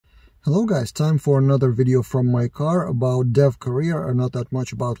Hello guys, time for another video from my car about dev career and not that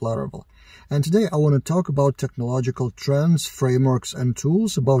much about Laravel. And today I want to talk about technological trends, frameworks and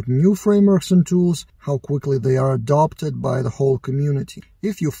tools, about new frameworks and tools, how quickly they are adopted by the whole community.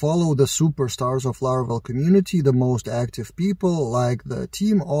 If you follow the superstars of Laravel community, the most active people like the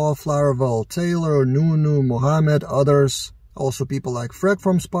team of Laravel, Taylor, Nunu, Mohammed, others, also people like Fred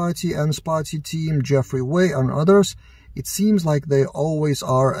from Spotty and Spotty team, Jeffrey Way and others, it seems like they always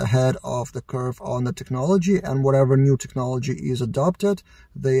are ahead of the curve on the technology, and whatever new technology is adopted,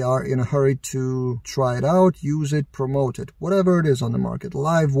 they are in a hurry to try it out, use it, promote it, whatever it is on the market.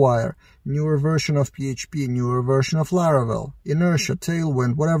 Livewire, newer version of PHP, newer version of Laravel, Inertia,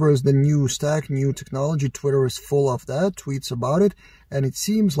 Tailwind, whatever is the new stack, new technology. Twitter is full of that, tweets about it, and it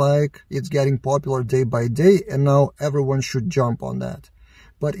seems like it's getting popular day by day, and now everyone should jump on that.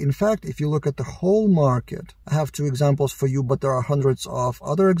 But in fact, if you look at the whole market, I have two examples for you, but there are hundreds of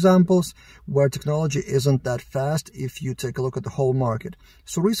other examples where technology isn't that fast if you take a look at the whole market.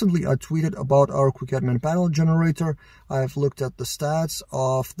 So recently I tweeted about our Quick Admin panel generator. I've looked at the stats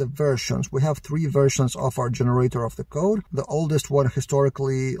of the versions. We have 3 versions of our generator of the code. The oldest one,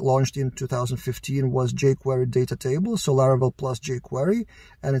 historically launched in 2015, was jQuery data table, so Laravel plus jQuery,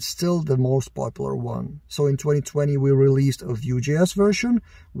 and it's still the most popular one. So in 2020 we released a Vue.js version,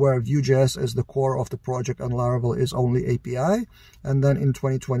 where Vue.js is the core of the project and Laravel is only API. And then in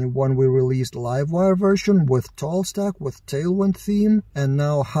 2021 we released Livewire version with TallStack, with Tailwind theme. And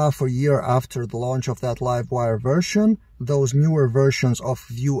now, half a year after the launch of that Livewire version, those newer versions of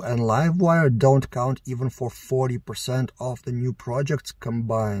Vue and Livewire don't count even for 40% of the new projects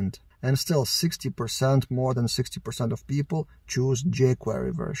combined. And still 60%, more than 60% of people choose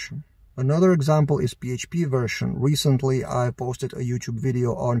jQuery version. Another example is PHP version. Recently, I posted a YouTube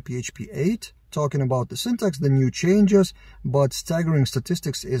video on PHP 8 talking about the syntax, the new changes, but staggering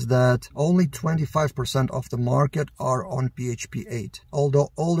statistics is that only 25% of the market are on PHP 8.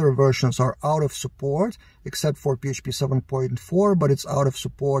 Although older versions are out of support, except for PHP 7.4, but it's out of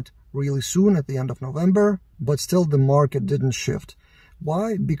support really soon at the end of November, but still the market didn't shift.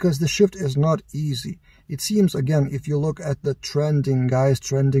 Why? Because the shift is not easy. It seems, again, if you look at the trending guys,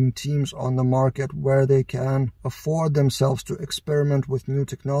 trending teams on the market where they can afford themselves to experiment with new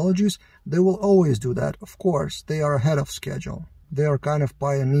technologies, they will always do that. Of course, they are ahead of schedule. They are kind of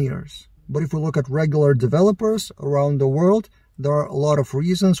pioneers. But if we look at regular developers around the world, there are a lot of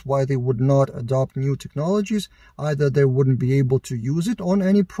reasons why they would not adopt new technologies. Either they wouldn't be able to use it on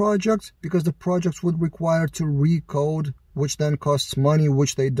any project because the projects would require to recode, which then costs money,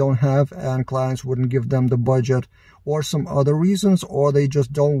 which they don't have, and clients wouldn't give them the budget, or some other reasons, or they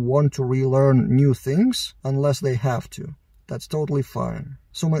just don't want to relearn new things unless they have to. That's totally fine.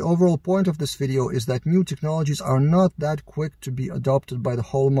 So my overall point of this video is that new technologies are not that quick to be adopted by the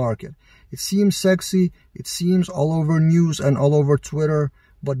whole market. It seems sexy, it seems all over news and all over Twitter,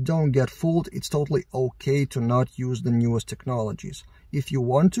 but don't get fooled. It's totally okay to not use the newest technologies. If you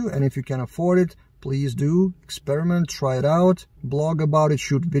want to, and if you can afford it, please do. Experiment, try it out, blog about it,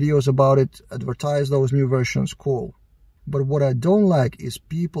 shoot videos about it, advertise those new versions, cool. But what I don't like is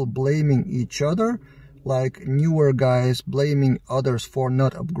people blaming each other, like newer guys blaming others for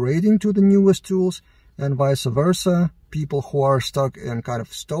not upgrading to the newest tools, and vice versa. People who are stuck in kind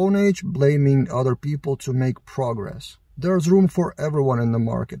of Stone Age blaming other people to make progress. There's room for everyone in the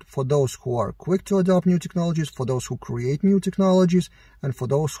market, for those who are quick to adopt new technologies, for those who create new technologies, and for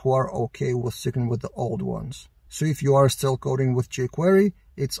those who are okay with sticking with the old ones. So if you are still coding with jQuery,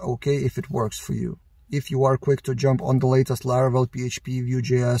 it's okay if it works for you. If you are quick to jump on the latest Laravel, PHP,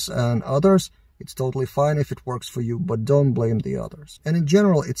 Vue.js, and others, it's totally fine if it works for you, but don't blame the others. And in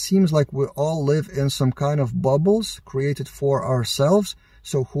general, it seems like we all live in some kind of bubbles created for ourselves.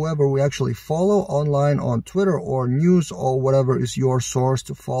 So whoever we actually follow online on Twitter or news or whatever is your source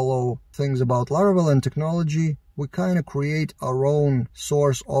to follow things about Laravel and technology, we kind of create our own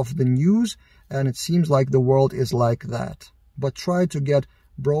source of the news, and it seems like the world is like that. But try to get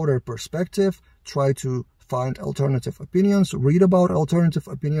broader perspective, try to find alternative opinions, read about alternative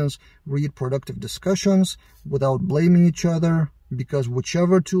opinions, read productive discussions without blaming each other, because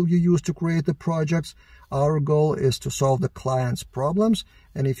whichever tool you use to create the projects, our goal is to solve the client's problems,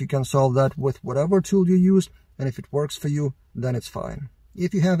 and if you can solve that with whatever tool you use, and if it works for you, then it's fine.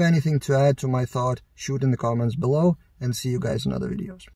 If you have anything to add to my thought, shoot in the comments below, and see you guys in other videos.